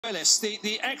Willis,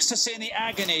 the ecstasy and the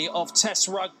agony of Test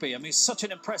rugby. I mean, he's such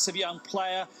an impressive young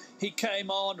player. He came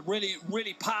on,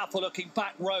 really powerful looking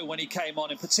back row when he came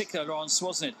on, in particular, Lawrence,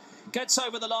 wasn't it? Gets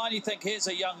over the line, you think, here's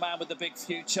a young man with a big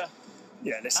future.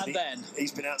 Yeah, listen,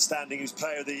 he's been outstanding. He was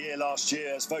Player of the Year last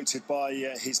year, as voted by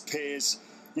his peers.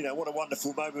 You know, what a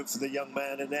wonderful moment for the young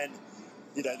man. And then,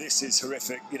 you know, this is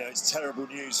horrific. You know, it's terrible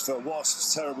news for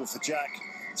Wasps, terrible for Jack,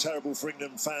 terrible for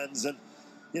England fans. And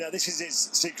you know, this is his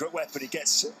secret weapon. He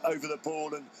gets over the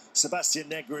ball, and Sebastian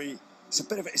Negri,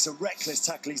 it's a reckless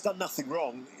tackle. He's done nothing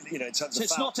wrong, you know, in terms of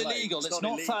foul play. Illegal. It's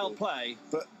not foul play.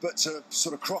 But to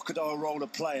sort of crocodile roll a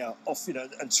player off, you know,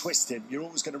 and twist him, you're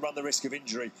always going to run the risk of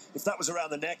injury. If that was around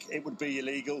the neck, it would be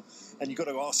illegal, and you've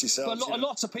got to ask yourself. But a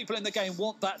lot of people in the game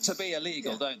want that to be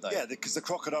illegal, don't they? Yeah, because the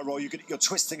crocodile roll, you're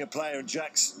twisting a player, and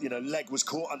Jack's, you know, leg was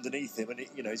caught underneath him, and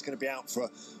you know, he's going to be out for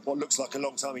what looks like a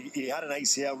long time. He had an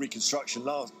ACL reconstruction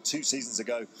 2 seasons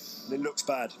ago, and it looks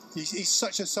bad. He's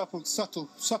such a supple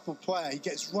player. He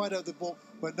gets right over the ball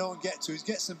where no one gets to. He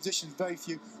gets in positions very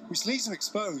few, which leaves him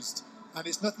exposed. And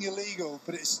it's nothing illegal,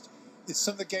 but it's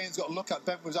something Gaines got to look at.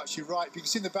 Ben was actually right. You can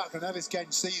see in the background, Ellis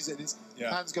Gaines sees it. His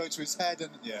hands go to his head,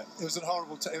 and it was a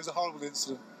horrible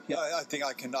incident. Yeah, I think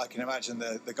I can imagine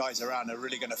the guys around are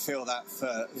really going to feel that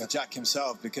for Jack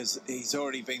himself, because he's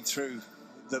already been through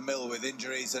the mill with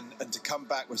injuries, and to come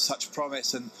back with such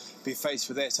promise and be faced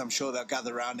with this, I'm sure they'll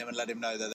gather around him and let him know that